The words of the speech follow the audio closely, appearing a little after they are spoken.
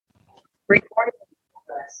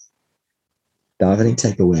Davening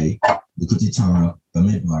takeaway. Likkutei Torah,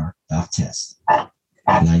 Bamidbar, Daf test.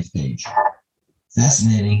 9th page.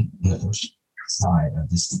 Fascinating on the first side of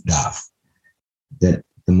this daf that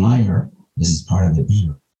the minor, this is part of the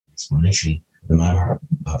Bamidbar explanation, the minor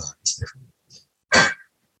is different.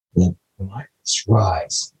 The minor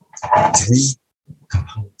describes three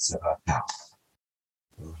components of a house.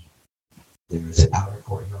 There is an outer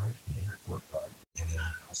courtyard, an inner courtyard, and then the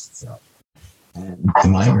house itself. And the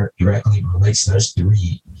minor directly relates those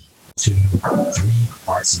three to three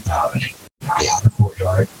parts of davening. The outer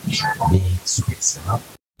courtyard being Sukkot,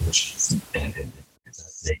 which is, and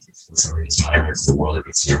sorry, it's minor, it's the world of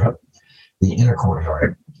Yetzirah. The inner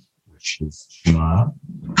courtyard, which is Shema.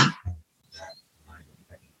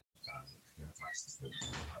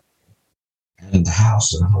 And the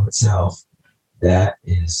house, or the home itself, that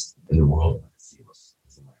is in the world of Yetzirah.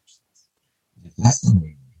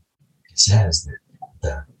 Fascinating. It says that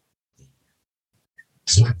the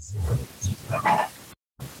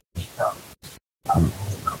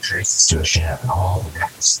traces to Hashem and all the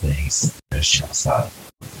various things that Hashem said.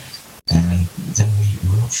 And then we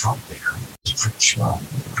move from there to preach one.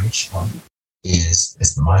 Preach one is,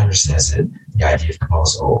 as the minor says it, the idea of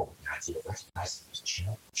Kabbalah's the idea of recognizing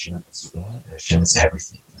Hashem. Hashem is one, Hashem is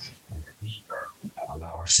everything. And that we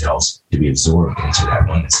allow ourselves to be absorbed into that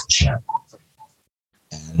oneness of Hashem.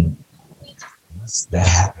 And once that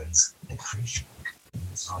happens in creation,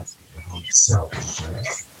 it's hard to be the home itself,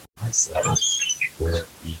 where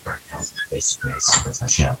we are face to face with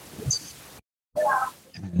Hashem.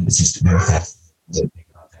 And it's just very fascinating to think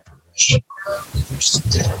about that progression. There's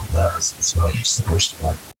different levels as well. There's the first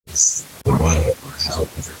one is the one that we're held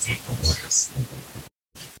over people notice.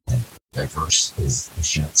 And diverse is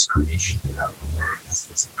Hashem's creation without the word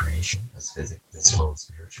aspects of creation, as physical and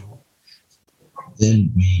spiritual.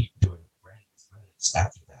 Then we do a grand experience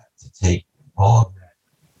after that to take all of that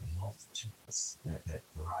multitudes, that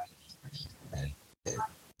variety, and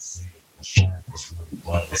say Hashem is really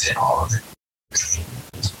one within all of it.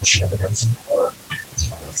 Hashem doesn't all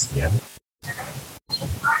together.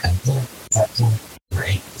 And then at that point, we're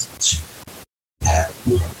able to have a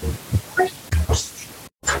conversation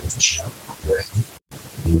with Hashem directly,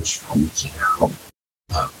 in which we can now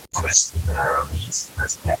quest even our own needs,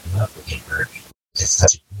 let's back them up again. It's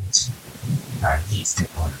such a unity. Our needs to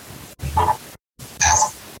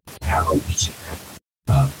ask how we can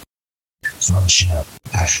from Hashem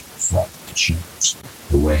actually reflect and change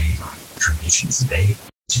the way creation is made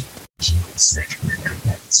to heal the sick,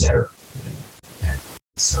 etc. And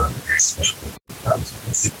so, very special.